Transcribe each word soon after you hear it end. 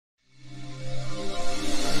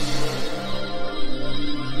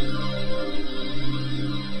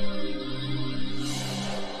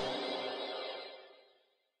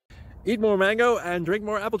eat more mango and drink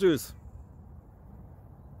more apple juice.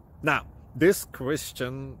 Now, this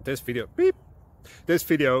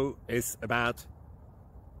video is about...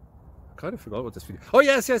 I kind of forgot what this video... Oh,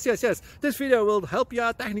 yes. This video will help you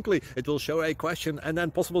out technically. It will show a question and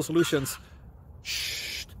then possible solutions.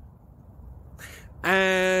 Shh.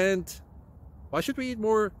 And why should we eat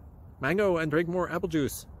more mango and drink more apple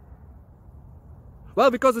juice? Well,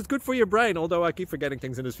 because it's good for your brain, although I keep forgetting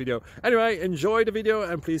things in this video. Anyway, enjoy the video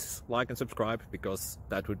and please like and subscribe, because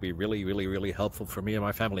that would be really helpful for me and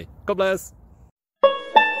my family. God bless!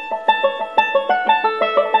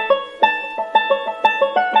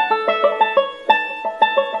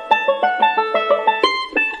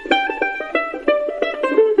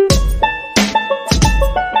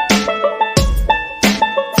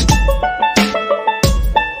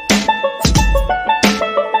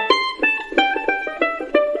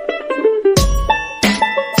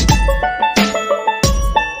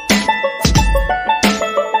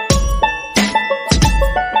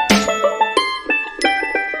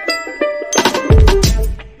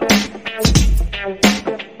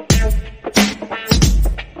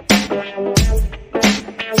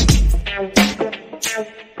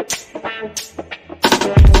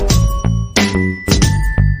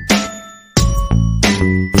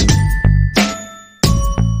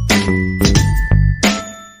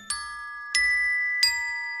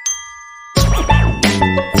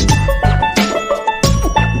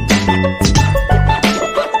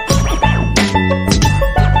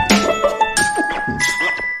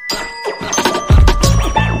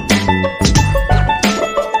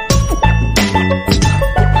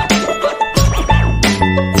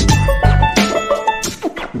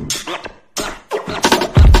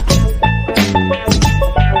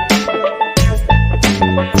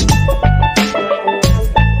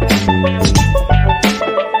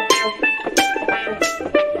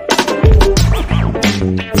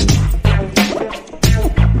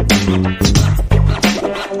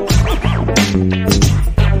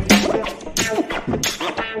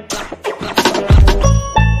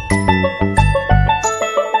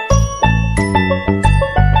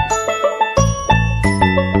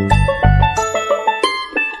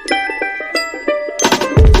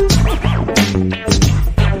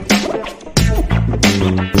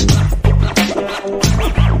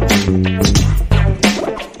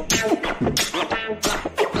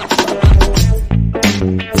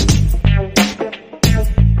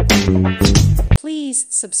 Please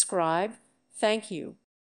subscribe. Thank you.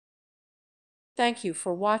 Thank you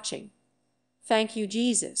for watching. Thank you,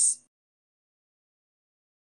 Jesus.